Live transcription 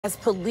As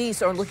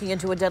police are looking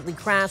into a deadly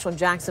crash on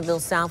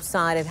Jacksonville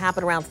Southside, it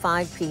happened around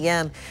 5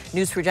 p.m.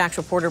 News4Jax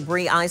reporter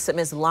Bree Isom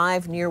is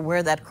live near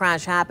where that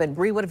crash happened.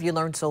 Bree, what have you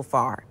learned so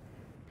far?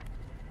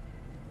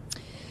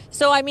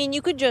 So,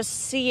 you could just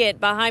see it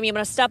behind me. I'm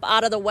going to step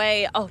out of the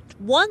way. Oh,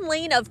 one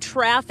lane of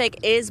traffic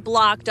is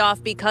blocked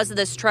off because of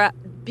this crash.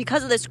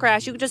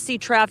 You can just see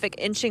traffic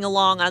inching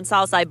along on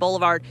Southside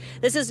Boulevard.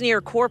 This is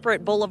near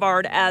Corporate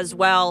Boulevard as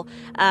well.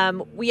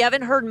 We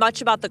haven't heard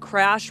much about the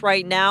crash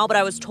right now, but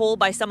I was told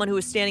by someone who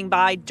was standing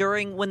by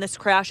when this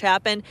crash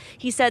happened.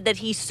 He said that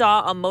he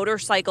saw a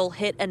motorcycle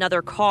hit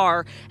another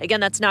car. Again,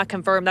 that's not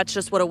confirmed. That's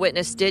just what a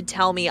witness did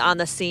tell me on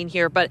the scene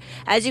here. But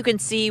as you can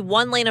see,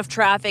 one lane of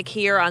traffic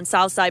here on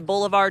Southside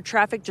Boulevard,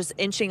 traffic just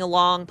inching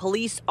along.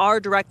 Police are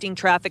directing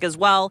traffic as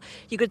well.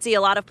 You could see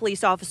a lot of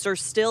police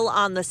officers still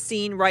on the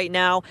scene right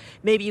now.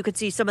 Maybe you could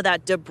see some of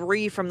that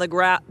debris from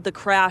the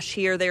crash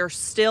here. They are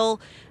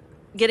still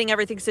getting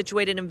everything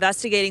situated,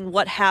 investigating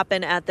what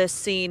happened at this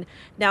scene.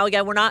 Now,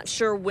 again, we're not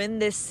sure when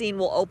this scene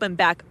will open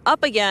back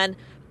up again,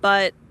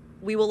 but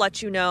we will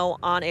let you know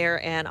on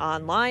air and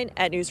online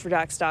at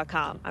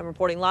news4jax.com. I'm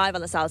reporting live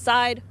on the South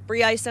Side.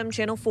 Bree Isom,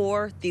 Channel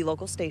 4, the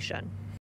local station.